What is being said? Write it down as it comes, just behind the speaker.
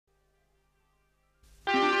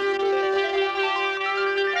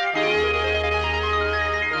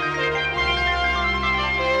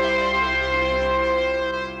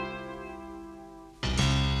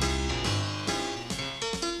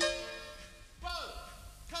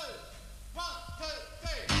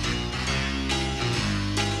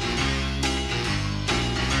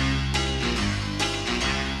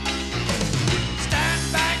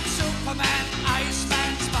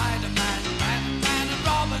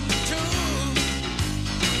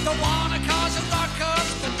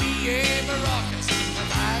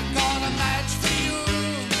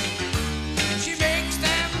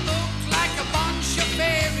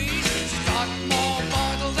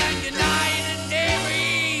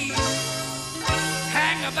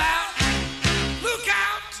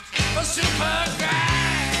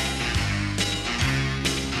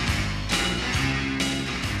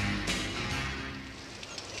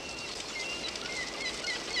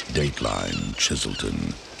Dateline,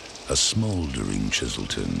 Chiselton, a smouldering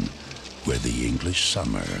Chiselton, where the English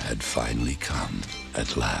summer had finally come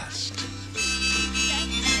at last.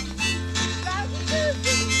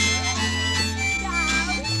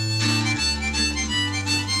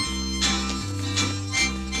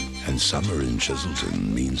 And summer in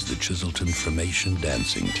Chiselton means the Chiselton Formation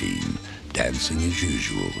dancing team dancing as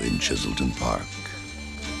usual in Chiselton Park.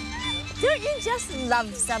 Don't you just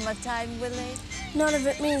love summertime, Willie? None of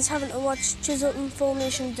it means having to watch Chiselton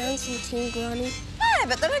Formation dancing team, Granny. Yeah,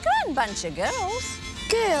 but they're a grand bunch of girls.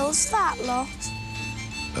 Girls, that lot.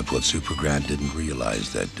 But what Supergran didn't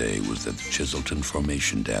realize that day was that the Chiselton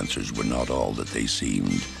Formation dancers were not all that they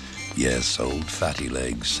seemed. Yes, old Fatty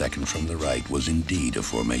Legs, second from the right, was indeed a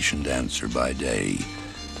formation dancer by day,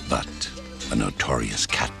 but a notorious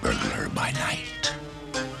cat burglar by night.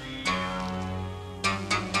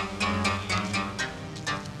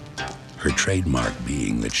 Her trademark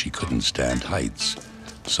being that she couldn't stand heights,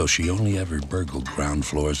 so she only ever burgled ground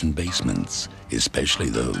floors and basements, especially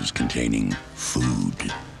those containing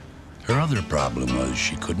food. Her other problem was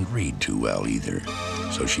she couldn't read too well either,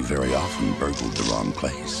 so she very often burgled the wrong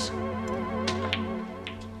place.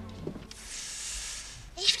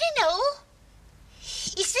 Evening all.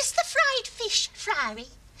 Is this the fried fish friary?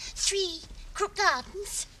 3 Crook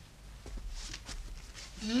Gardens?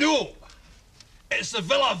 No! It's the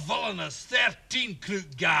Villa Villainous 13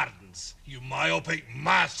 Crook Gardens, you myopic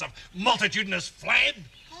mass of multitudinous flame.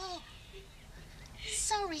 Oh,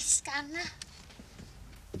 sorry, Scanner.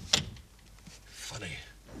 Funny.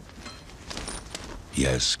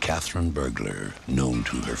 Yes, Catherine Burglar, known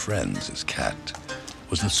to her friends as Cat,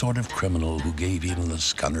 was the sort of criminal who gave even the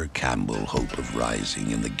Scunner Campbell hope of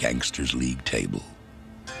rising in the Gangsters League table.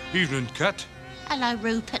 Evening, Cat. Hello,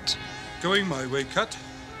 Rupert. Going my way, Cat.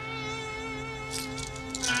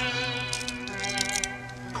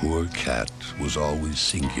 Poor Cat was always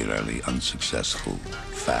singularly unsuccessful,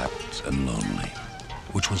 fat and lonely,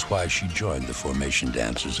 which was why she joined the formation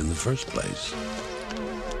dancers in the first place.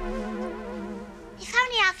 If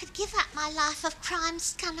only I could give up my life of crime,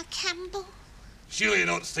 Scanner Campbell. Surely you're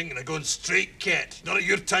not thinking of going straight, Cat. Not at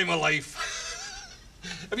your time of life.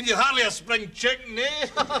 I mean, you're hardly a spring chicken, eh?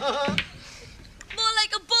 More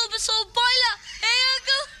like a bulbous old boiler, eh,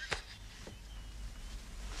 Uncle?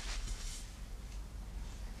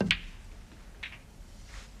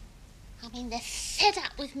 I mean, they're fed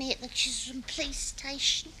up with me at the Chisholm police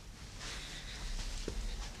station.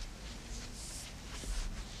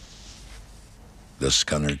 The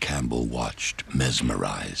Scunner Campbell watched,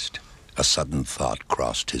 mesmerized. A sudden thought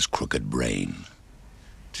crossed his crooked brain.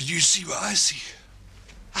 Did you see what I see?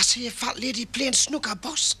 I see a fat lady playing snooker,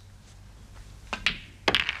 boss.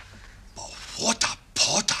 Oh, what a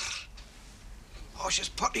potter! Oh, she's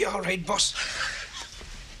potty all right, boss.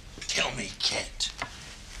 Tell me, Cat,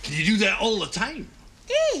 can you do that all the time?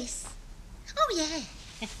 Yes. Oh, yeah.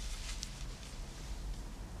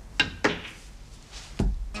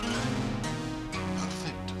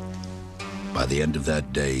 By the end of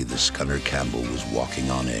that day, the Scunner Campbell was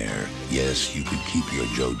walking on air. Yes, you could keep your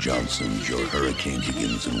Joe Johnsons, your Hurricane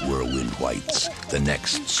Higgins, and Whirlwind Whites. The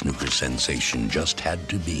next snooker sensation just had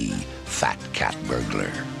to be Fat Cat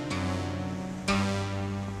Burglar.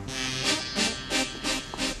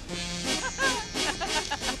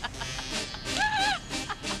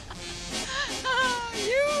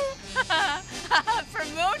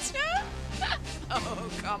 Promoter? Oh,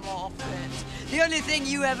 come off it. The only thing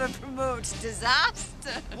you ever promote's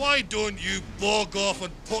disaster. Why don't you bog off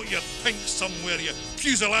and put your pink somewhere, you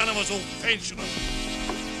pusillanimous old pensioner?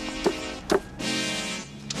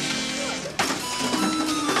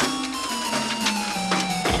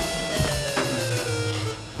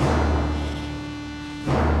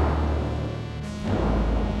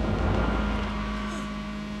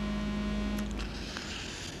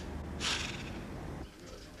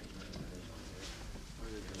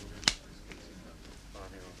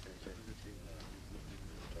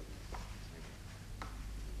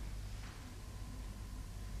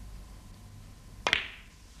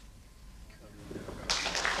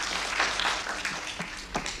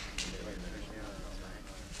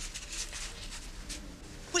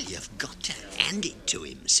 Well, you've got to hand it to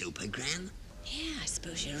him, Supergran. Yeah, I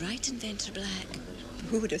suppose you're right, Inventor Black.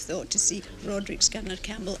 Who would have thought to see Roderick Scunner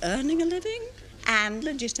Campbell earning a living? And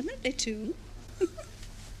legitimately, too.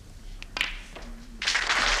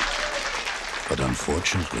 But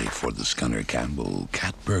unfortunately for the Scunner Campbell,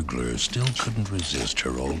 Cat Burglar still couldn't resist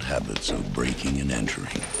her old habits of breaking and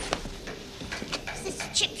entering. Is this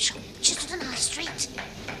a chip shop, Chiselton High Street?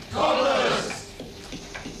 Cobblers!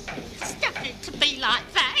 Stop it to be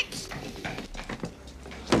like that.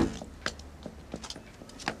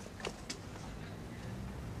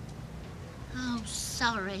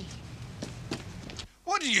 sorry.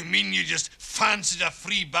 What do you mean you just fancied a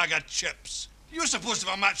free bag of chips? You're supposed to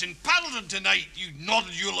have a match in Paddleton tonight, you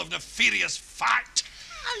nodule of nefarious fat.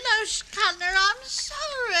 Oh, no, Scanner, I'm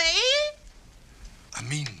sorry. I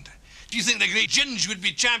mean, do you think the great Ginge would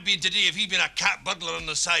be champion today if he'd been a cat burglar on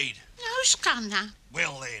the side? No, Scanner.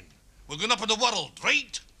 Well then, we're going up in the world,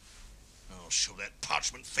 right? I'll show that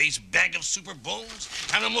parchment-faced bag of super bones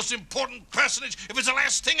and the most important personage if it's the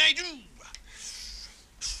last thing I do.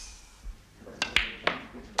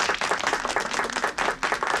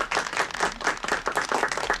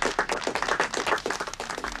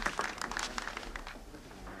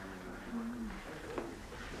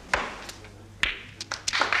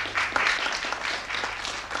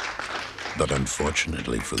 But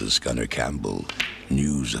unfortunately for the Scunner Campbell,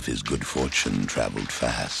 news of his good fortune traveled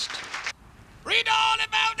fast. Read all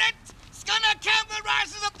about it! Scunner Campbell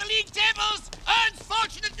rises up the league tables, earns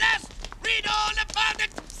fortune at last! Read all about it!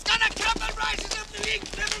 Scunner Campbell rises up the league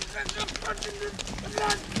tables, earns fortune at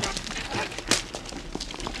last!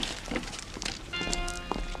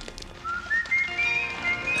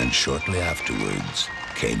 And shortly afterwards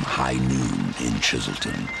came high noon in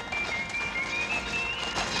Chiselton.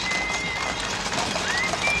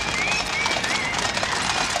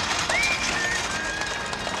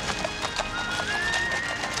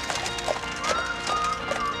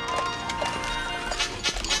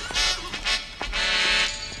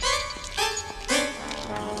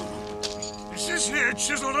 Is this here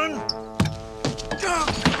Chiselton? Oh,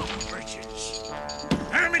 britches.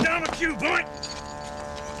 Hand me down the cue, boy.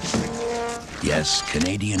 Yes,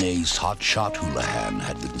 Canadian ace Hot Shot Houlihan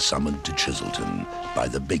had been summoned to Chiselton by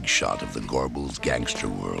the big shot of the Gorbals gangster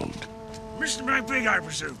world. Mr. McBig, I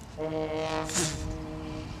presume.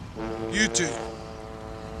 You two,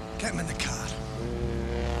 get him in the car.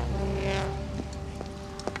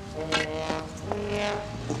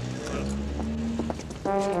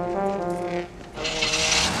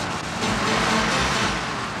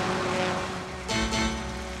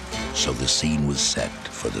 So the scene was set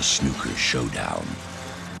for the snooker showdown.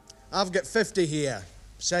 I've got 50 here.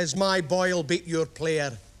 Says my boy'll beat your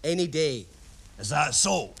player any day. Is that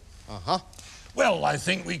so? Uh-huh. Well, I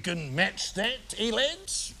think we can match that, eh,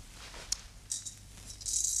 lads?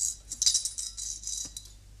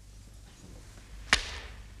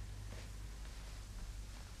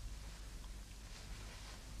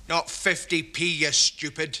 Not 50p, you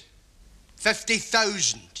stupid.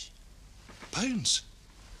 50,000. Pounds?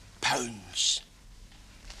 Pounds.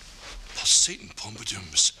 For Satan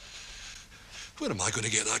Pompadours. Where am I going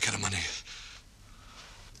to get that kind of money?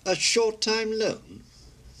 A short-time loan?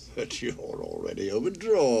 But you're already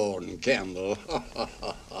overdrawn, Campbell.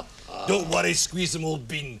 Don't worry, squeeze them, old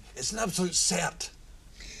bean. It's an absolute cert.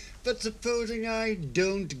 But supposing I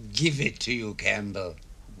don't give it to you, Campbell,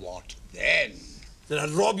 what then? Then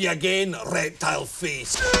I'd rob you again, reptile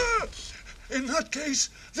face. In that case,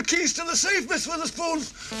 the keys to the safe, Miss Witherspoon.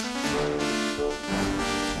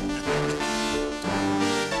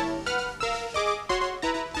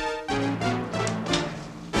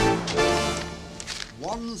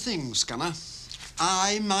 One thing, Scunner.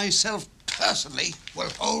 I, myself, personally, will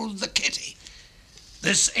hold the kitty.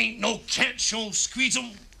 This ain't no cat show,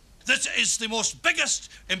 Squeez'em. This is the most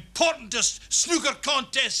biggest, importantest snooker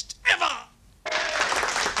contest ever!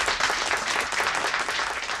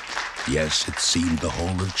 Yes, it seemed the whole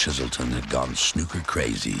of Chiselton had gone snooker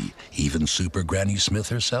crazy. Even Super Granny Smith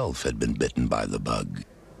herself had been bitten by the bug.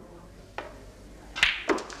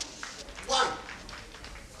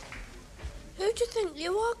 Who do you think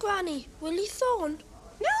you are, Granny? Willie Thorne?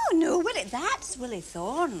 No, Willie, that's Willie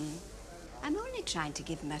Thorne. I'm only trying to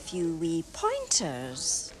give him a few wee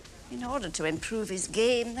pointers in order to improve his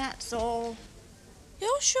game, that's all.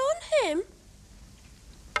 You're showing him?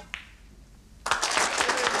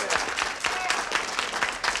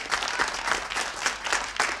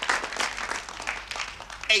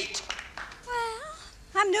 Eight. Well,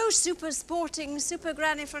 I'm no super sporting super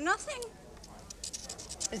granny for nothing.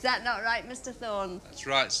 Is that not right, Mr. Thorne? That's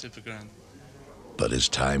right, Supergran. But as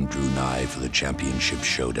time drew nigh for the championship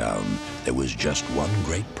showdown, there was just one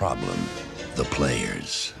great problem: the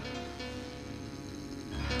players.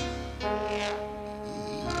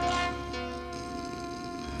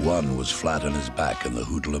 One was flat on his back in the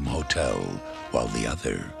Hoodlum Hotel, while the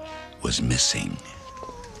other was missing.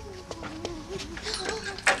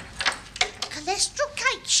 Cholesterol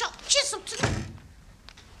cake shop, Chiselton.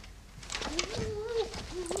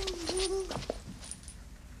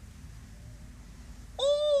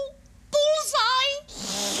 Oh,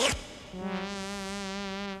 bullseye!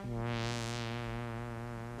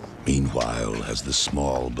 Meanwhile, as the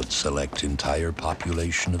small but select entire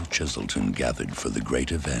population of Chiselton gathered for the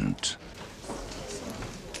great event,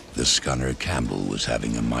 the Scunner Campbell was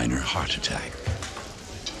having a minor heart attack.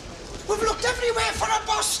 We've looked everywhere for her,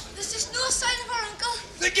 boss. There's just no sign of her, Uncle.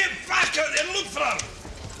 Then get back out there and look for her.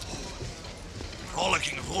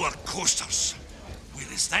 Frolicking roller coasters.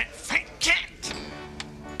 Where is that fat cat?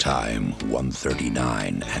 Time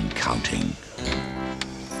 1:39 and counting.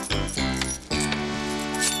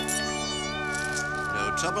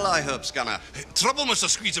 No trouble, I hope, Scunner. Trouble, Mr.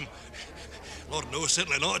 Squeezum? Lord, no,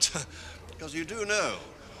 certainly not. Because you do know.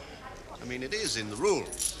 I mean, it is in the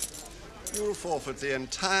rules. You'll forfeit the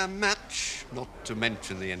entire match, not to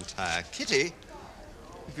mention the entire kitty,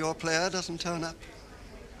 if your player doesn't turn up.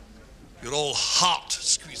 You're all heart,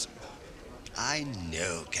 Squeezum. I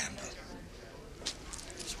know, Campbell.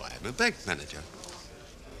 That's why I'm a bank manager.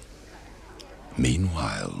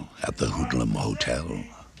 Meanwhile, at the Hoodlum Hotel,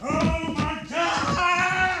 Oh, my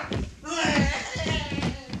God!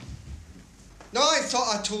 No, I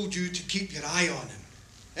thought I told you to keep your eye on him.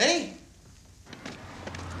 Eh?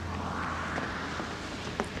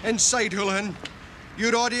 Inside, Houlihan.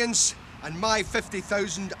 Your audience and my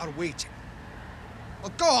 50,000 are waiting.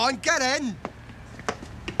 Well, go on, get in.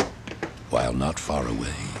 while not far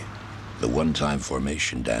away, the one-time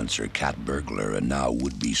formation dancer Cat Burglar and now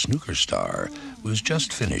would-be snooker star was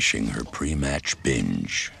just finishing her pre-match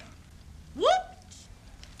binge. Whoops!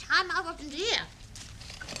 Time I wasn't here.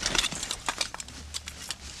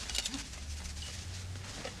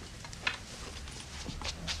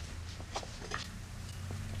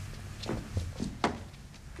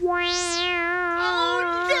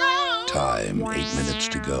 Oh, no! Time, 8 minutes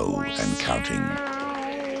to go and counting.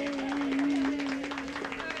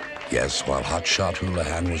 Yes, while Hotshot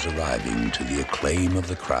Houlihan was arriving to the acclaim of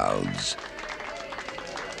the crowds,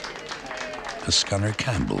 the Scunner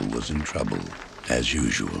Campbell was in trouble, as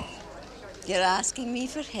usual. You're asking me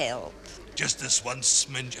for help. Just this one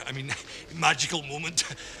smidge, magical moment.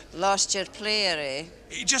 Lost your player, eh?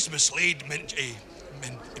 He just mislaid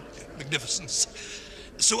magnificence.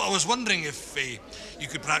 So I was wondering if you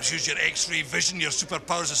could perhaps use your X-ray vision, your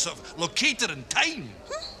superpowers as sort of locator in time.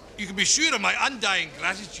 You can be sure of my undying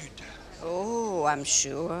gratitude. Oh, I'm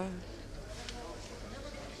sure.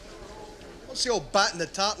 What's the old bat in the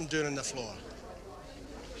tartan doing on the floor?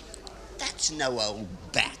 That's no old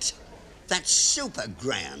bat. That's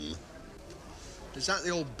Supergran. Is that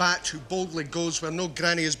the old bat who boldly goes where no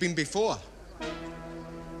granny has been before?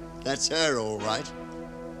 That's her, all right.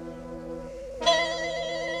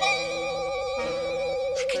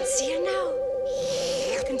 I can see her now.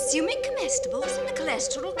 Consuming comestibles in the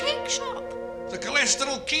cholesterol cake shop. The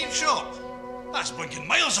cholesterol cake shop? That's blinking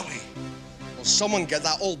miles away. Will someone get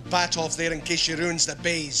that old bat off there in case she ruins the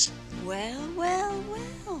bays? Well, well,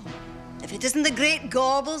 well. If it isn't the great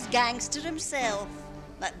Gobbles gangster himself,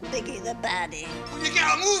 that Biggie the baddie. Will you get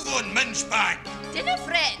a move on, mince bag? Dinner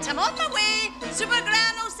fret, I'm on my way.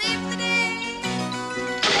 Supergran will save the day.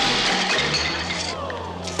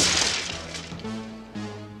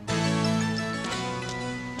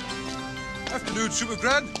 Afternoon,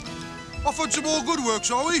 Supergran. Off on some more good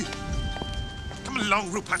works, are we? Come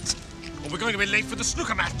along, Rupert, or we're going to be late for the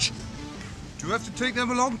snooker match. Do you have to take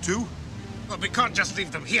them along, too? Well, we can't just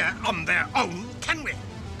leave them here on their own, can we?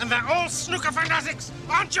 And they're all snooker fanatics,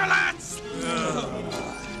 aren't you, lads?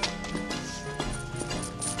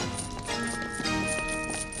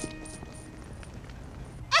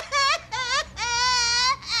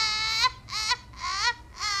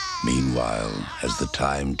 Meanwhile, as the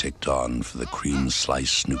time ticked on for the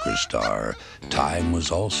cream-sliced snooker star, time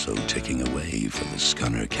was also ticking away for the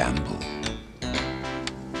Scunner Campbell.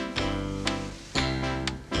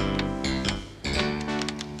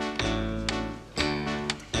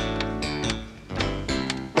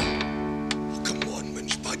 Come on,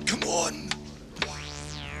 mince bag, come on.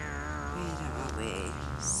 Where are we?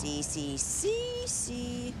 C.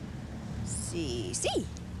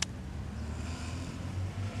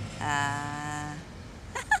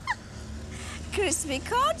 Crispy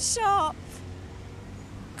cod shop.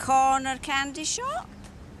 Corner candy shop.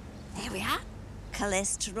 There we are.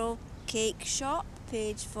 Cholesterol cake shop,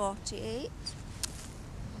 page 48.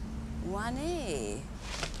 1A.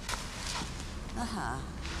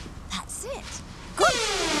 That's it. Good.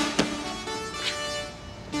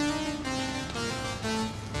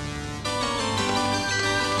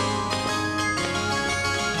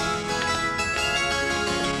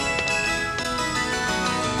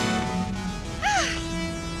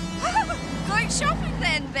 Going shopping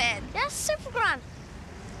then, Ben? Yes, Supergran.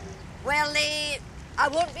 Well, I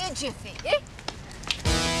won't be a jiffy, eh?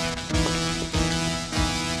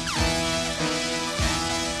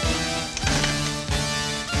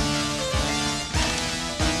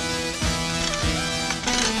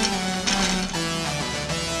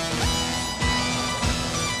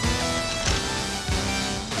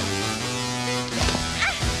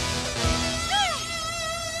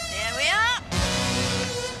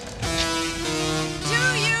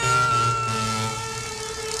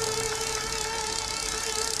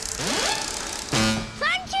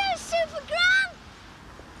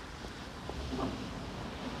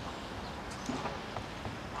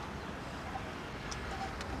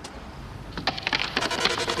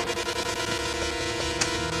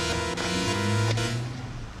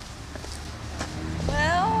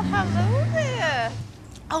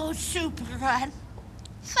 Oh, Supergran.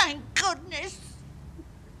 Thank goodness.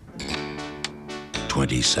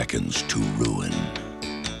 20 seconds to ruin.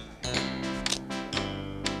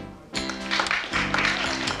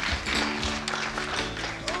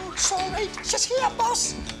 Oh, it's all right. Just here,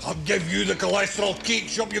 boss. I'll give you the cholesterol cake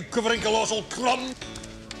shop, you quivering colossal crumb.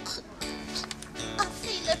 I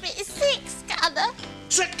feel a bit sick, Scanner.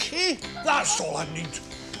 Sick, eh? That's all I need.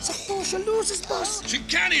 Suppose she loses, boss. She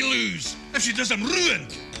can't lose if she does, I'm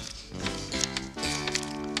ruined.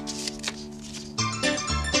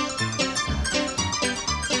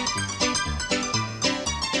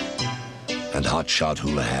 And Hotshot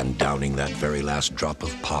Houlihan downing that very last drop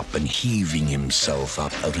of pop and heaving himself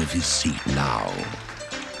up out of his seat now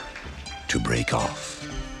to break off.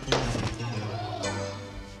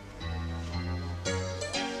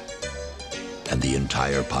 And the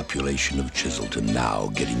entire population of Chiselton now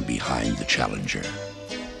getting behind the challenger.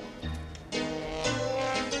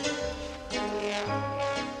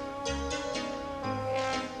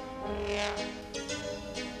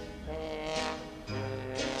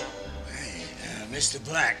 Mr.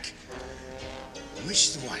 Black, which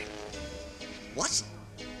is the wine? What?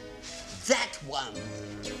 That one.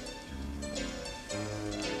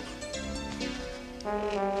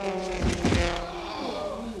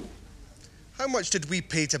 How much did we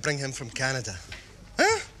pay to bring him from Canada?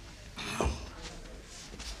 Huh?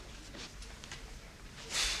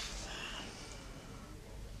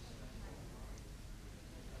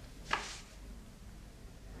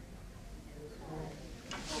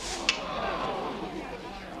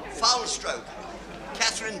 Foul stroke.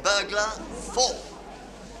 Catherine Burglar, 4.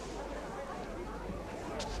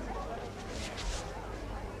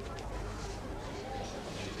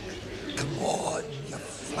 Come on, you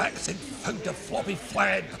flaxen found a floppy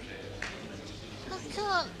flag. I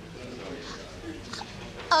can't.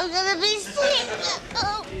 I'm gonna be sick.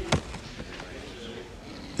 Oh.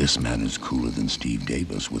 This man is cooler than Steve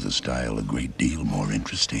Davis with a style a great deal more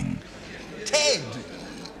interesting. Ted!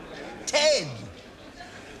 Ted!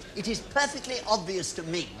 It is perfectly obvious to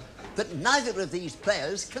me that neither of these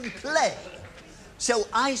players can play. So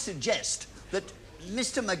I suggest that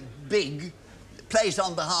Mr. McBig plays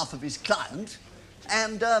on behalf of his client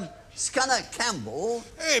and Scunner Campbell...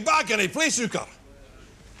 Hey, back in a play, Snooker.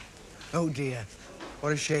 Oh, dear.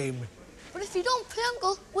 What a shame. But if you don't play,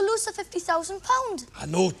 Uncle, we'll lose the £50,000. I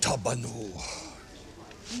know, Tub, I know.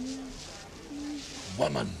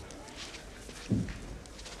 Woman.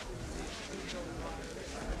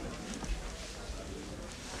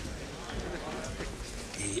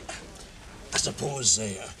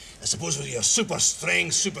 I suppose with your super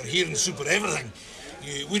strength, super hearing, super everything,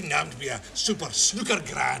 you wouldn't happen to be a super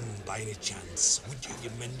Supergran by any chance, would you,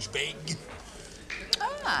 you minge bag?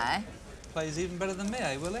 Aye. Plays even better than me,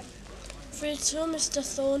 eh, Willie? Afraid so, Mr.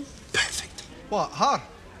 Thorne. What, her?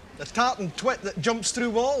 The tartan twit that jumps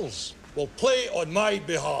through walls? Well, play on my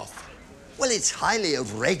behalf. Well, it's highly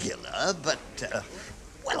irregular, but,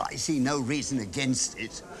 well, I see no reason against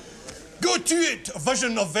it. Go to it, a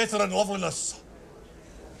vision of veteran loveliness.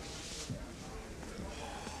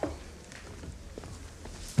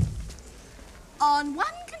 On one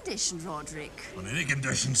condition, Roderick. On any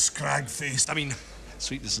condition, scrag-faced. I mean,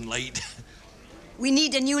 sweetness and light. We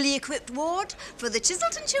need a newly equipped ward for the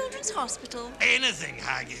Chiselton Children's Hospital. Anything,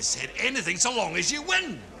 Haggis said. Anything, so long as you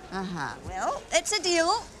win. Uh-huh. Well, it's a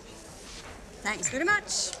deal. Thanks very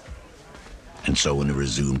much. And so in a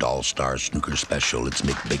resumed all-star snooker special, it's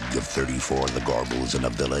Mick Big of 34, the Gorbles, in a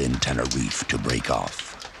villa in Tenerife to break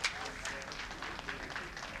off.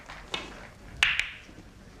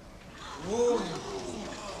 Whoa.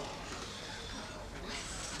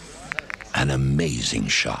 An amazing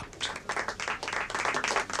shot.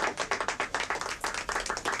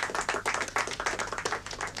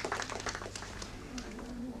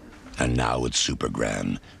 And now it's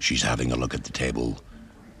Supergran. She's having a look at the table.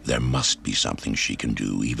 There must be something she can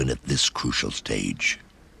do, even at this crucial stage.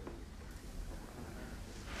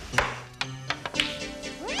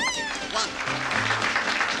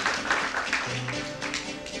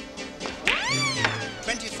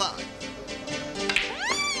 25.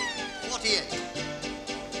 48.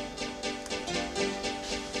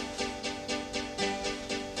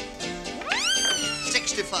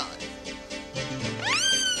 65.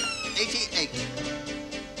 88.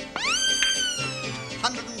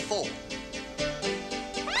 104.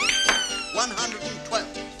 112.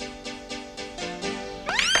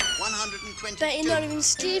 122. Bet not even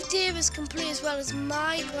Steve Davis can play as well as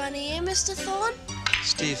my granny, eh, Mr. Thorne?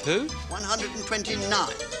 Steve who? 129.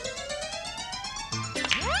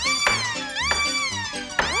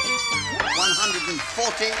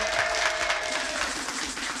 140.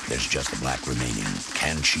 There's just the black remaining.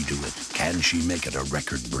 Can she do it? Can she make it a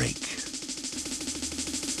record break?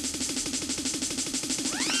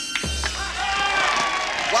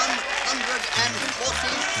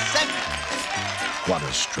 147. What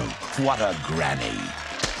a stroke. What a granny.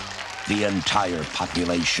 The entire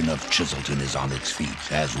population of Chiselton is on its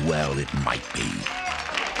feet, as well it might be.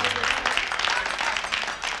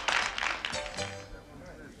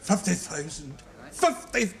 50,000.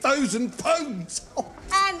 50,000 pounds!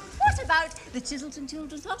 And what about the Chiselton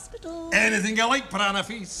Children's Hospital? Anything you like, Piranha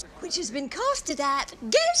Feast. Which has been costed at,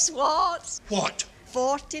 guess what? What?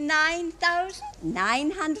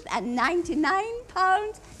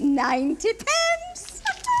 £49,999.90.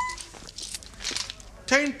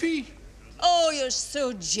 10p. Oh, you're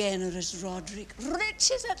so generous, Roderick.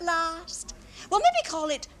 Riches at last. Well, maybe call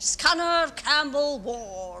it Scunner Campbell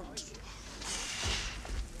Ward.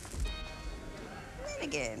 Then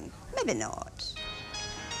again, maybe not.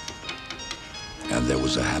 And there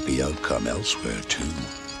was a happy outcome elsewhere, too.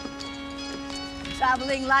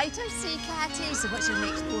 Travelling light, I see, Catty. So what's your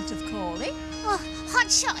next port of calling? Oh,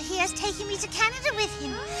 Hotshot here's taking me to Canada with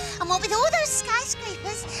him. And what with all those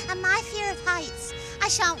skyscrapers and my fear of heights, I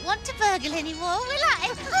shan't want to burgle anymore, will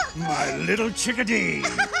I? My little chickadee.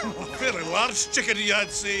 Very large chickadee, I'd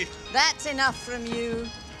say. That's enough from you.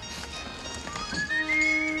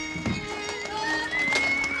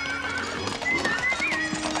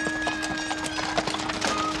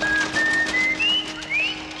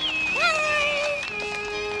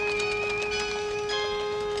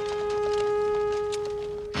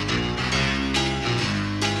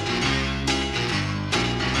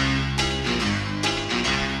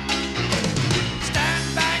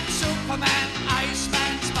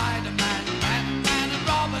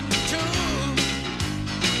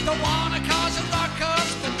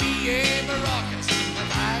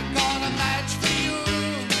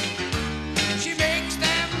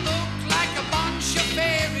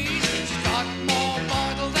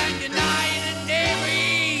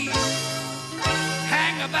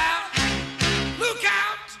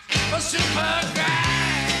 Supergran.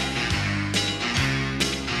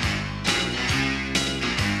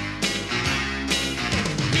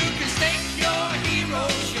 You can stake your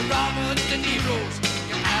heroes, your Robert De Niro's,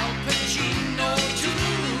 your Al Pacino too.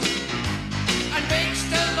 And Big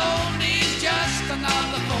Stallone is just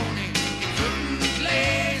another phony. He couldn't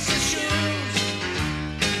lace his shoes.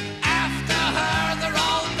 After her, they're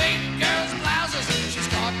all big girls' blouses. She's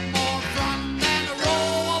got more front than a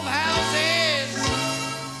row of houses.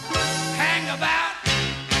 Hang about,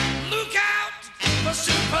 look out for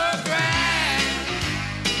Supergran.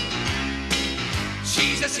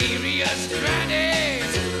 She's a serious granny,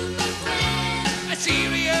 a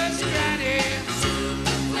serious granny.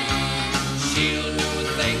 She'll do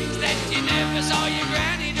things that you never saw your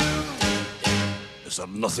granny do. Is there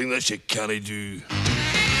nothing that she can't do?